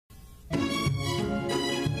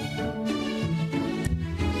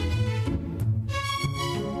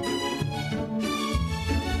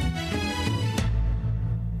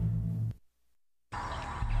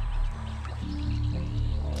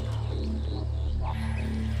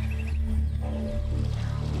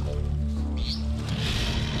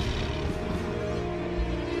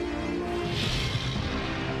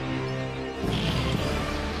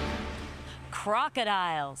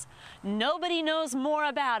crocodiles. Nobody knows more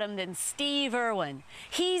about him than Steve Irwin.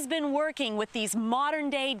 He's been working with these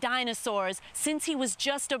modern-day dinosaurs since he was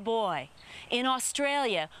just a boy. In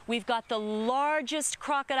Australia, we've got the largest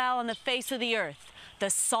crocodile on the face of the earth,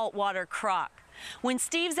 the saltwater croc. When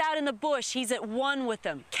Steve's out in the bush, he's at one with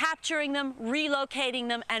them, capturing them, relocating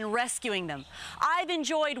them, and rescuing them. I've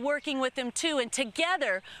enjoyed working with them too, and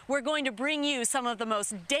together we're going to bring you some of the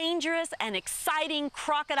most dangerous and exciting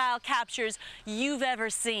crocodile captures you've ever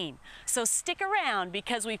seen. So stick around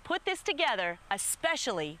because we put this together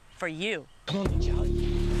especially for you. Come on, Charlie.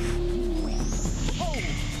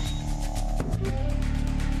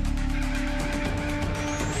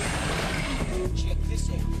 Check this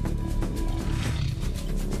out.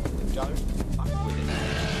 Don't fuck with it.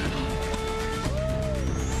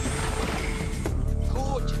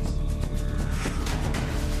 Gorgeous.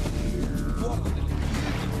 What?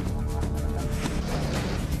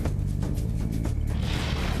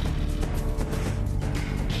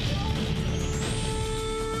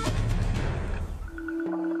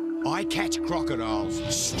 I catch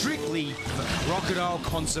crocodiles strictly for crocodile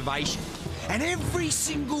conservation. And every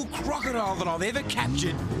single crocodile that I've ever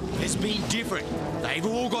captured has been different. They've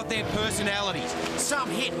all got their personalities. Some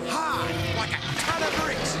hit hard, like a ton of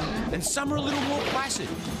bricks, and some are a little more placid.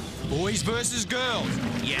 Boys versus girls.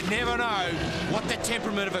 You never know what the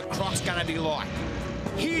temperament of a croc's gonna be like.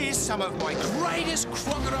 Here's some of my greatest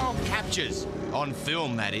crocodile captures. On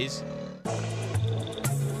film, that is.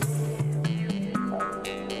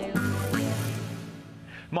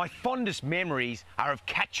 My fondest memories are of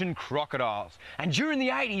catching crocodiles. And during the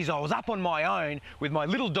 80s, I was up on my own with my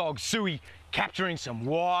little dog, Suey, capturing some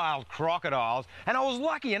wild crocodiles. And I was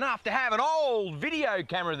lucky enough to have an old video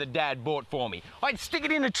camera that Dad bought for me. I'd stick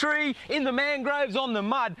it in a tree, in the mangroves, on the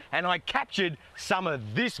mud, and I captured some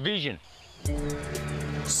of this vision.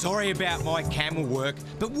 Sorry about my camera work,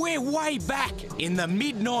 but we're way back in the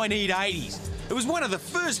mid-1980s. It was one of the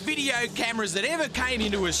first video cameras that ever came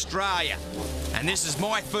into Australia. And this is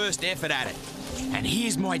my first effort at it. And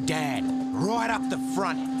here's my dad, right up the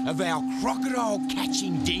front of our crocodile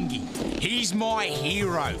catching dinghy. He's my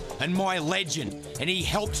hero and my legend, and he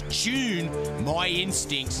helps tune my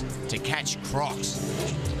instincts to catch crocs.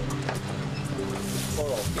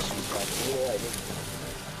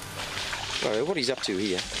 Right, what he's up to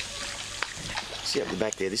here, see up the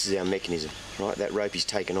back there, this is our mechanism, right? That rope is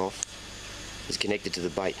taken off, is connected to the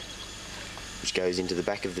bait, which goes into the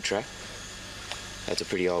back of the trap. That's a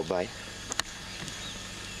pretty old bait.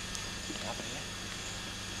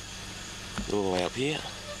 All the way up here.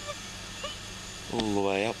 All the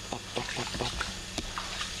way up, up,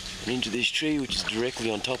 and into this tree, which is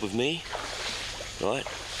directly on top of me. Right?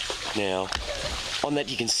 Now, on that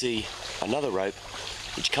you can see another rope,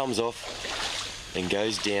 which comes off and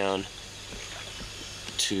goes down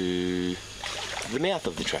to the mouth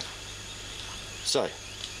of the trap. So,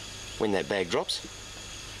 when that bag drops,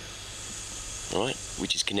 right,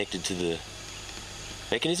 which is connected to the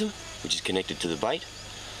mechanism, which is connected to the bait,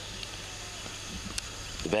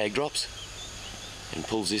 the bag drops and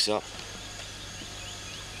pulls this up.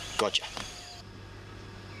 Gotcha.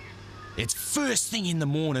 It's first thing in the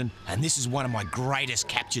morning, and this is one of my greatest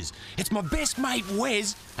captures. It's my best mate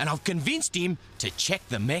Wes, and I've convinced him to check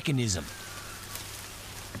the mechanism.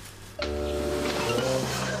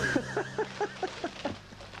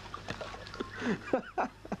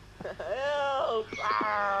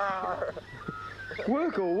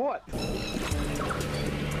 Work or what?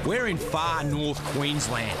 We're in far north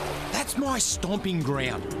Queensland. That's my stomping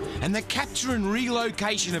ground. And the capture and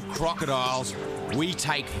relocation of crocodiles we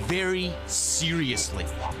take very seriously.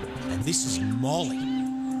 And this is Molly,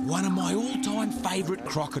 one of my all-time favourite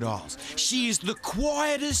crocodiles. She is the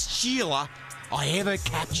quietest Sheila I ever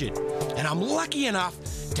captured. And I'm lucky enough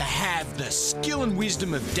to have the skill and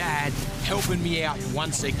wisdom of Dad helping me out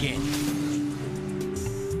once again.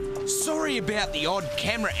 Sorry about the odd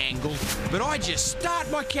camera angle, but I just start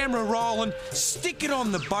my camera rolling, stick it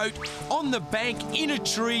on the boat, on the bank, in a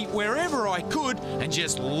tree, wherever I could, and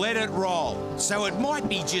just let it roll. So it might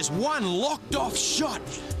be just one locked off shot,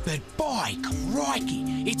 but by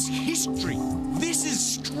crikey, it's history. This is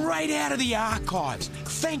straight out of the archives.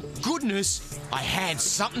 Thank goodness I had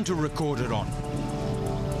something to record it on.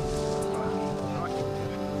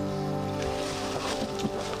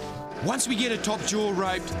 Once we get a top jaw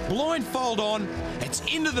roped, blindfold on, it's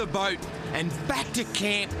into the boat and back to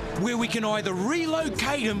camp where we can either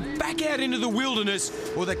relocate them back out into the wilderness,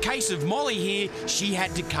 or the case of Molly here, she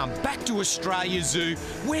had to come back to Australia Zoo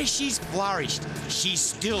where she's flourished. She's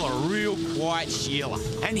still a real quiet Sheila.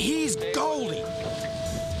 And here's Goldie.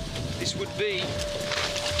 This would be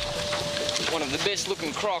one of the best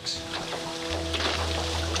looking crocs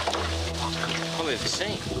I've ever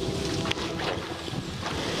seen.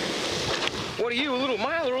 What are you, a little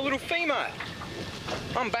male or a little female?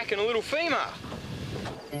 I'm backing a little female.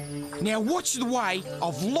 Now watch the way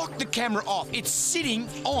I've locked the camera off. It's sitting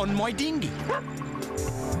on my dinghy.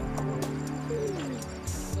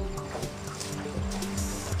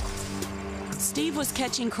 Steve was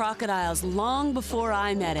catching crocodiles long before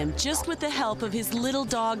I met him, just with the help of his little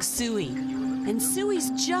dog, Suey. And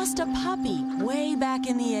Suey's just a puppy way back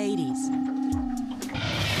in the 80s.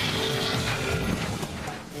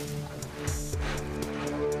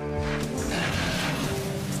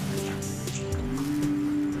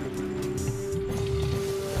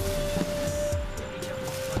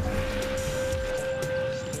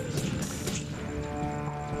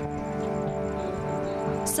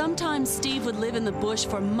 Sometimes Steve would live in the bush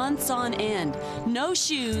for months on end. No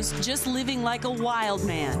shoes, just living like a wild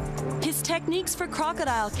man. His techniques for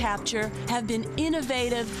crocodile capture have been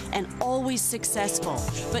innovative and always successful.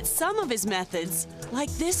 But some of his methods, like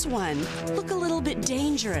this one, look a little bit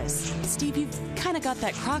dangerous. Steve, you've kind of got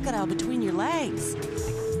that crocodile between your legs.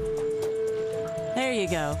 There you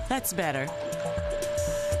go. That's better.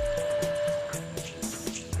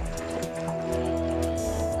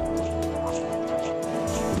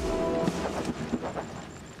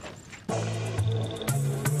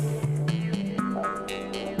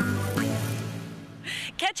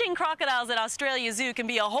 Catching crocodiles at Australia Zoo can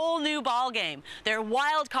be a whole new ballgame. They're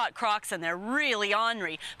wild-caught crocs and they're really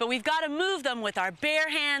ornery, but we've got to move them with our bare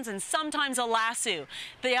hands and sometimes a lasso.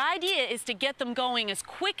 The idea is to get them going as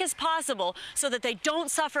quick as possible so that they don't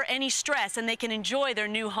suffer any stress and they can enjoy their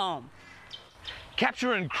new home.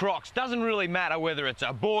 Capturing crocs doesn't really matter whether it's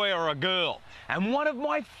a boy or a girl. And one of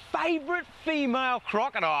my favourite female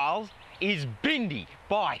crocodiles is Bindi.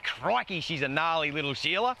 By crikey, she's a gnarly little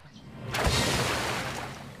Sheila.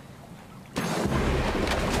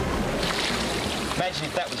 Imagine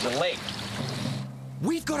if that was a leg.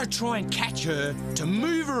 We've got to try and catch her to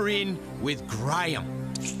move her in with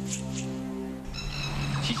Graham.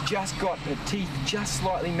 She's just got her teeth just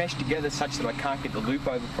slightly meshed together such that I can't get the loop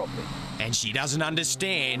over properly. And she doesn't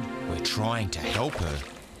understand we're trying to help her.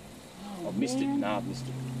 I've missed it. No, I've missed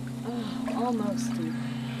it. Oh, almost.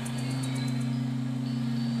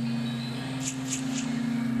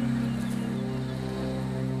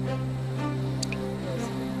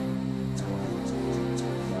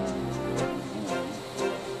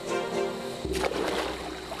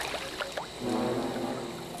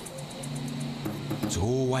 It's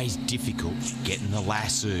always difficult getting the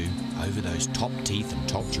lasso over those top teeth and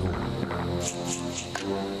top jaw.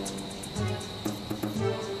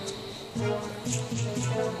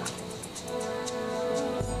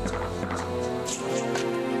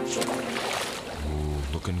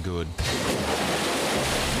 Ooh, looking good.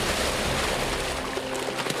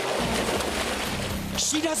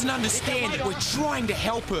 She doesn't understand that we're trying to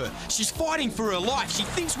help her. She's fighting for her life. She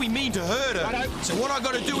thinks we mean to hurt her. So what I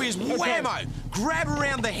got to do is whammo, grab her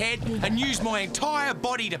around the head and use my entire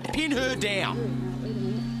body to pin her down.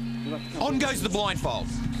 On goes the blindfold.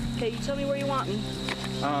 Okay, you tell me where you want me.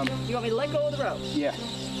 You want me to let go of the rope? Yeah.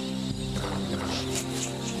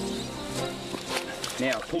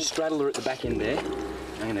 Now, pull straddle her at the back end there.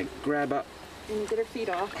 I'm going to grab up And get her feet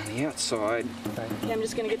off. on the outside. Okay, I'm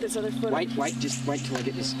just going to get this other foot. Wait, just wait till I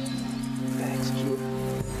get this bag secured.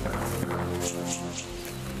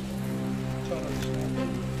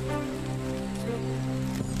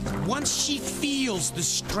 Once she feels the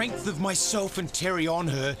strength of myself and Terry on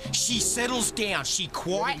her, she settles down, she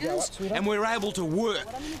quietens, and we're able to work.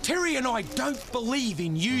 Terry and I don't believe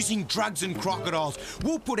in using drugs and crocodiles.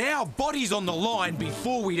 We'll put our bodies on the line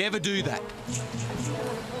before we'd ever do that.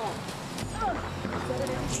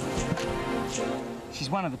 She's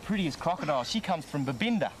one of the prettiest crocodiles. She comes from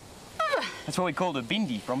Babinda. That's why we called her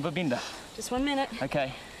Bindi, from Babinda. Just 1 minute.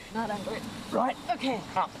 Okay. Not under it. Right. Okay.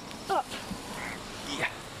 Up. Up. Yeah.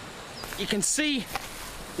 You can see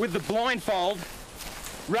with the blindfold,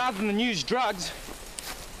 rather than use drugs,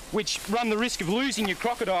 which run the risk of losing your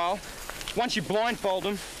crocodile, once you blindfold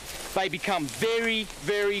them, they become very,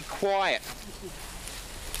 very quiet.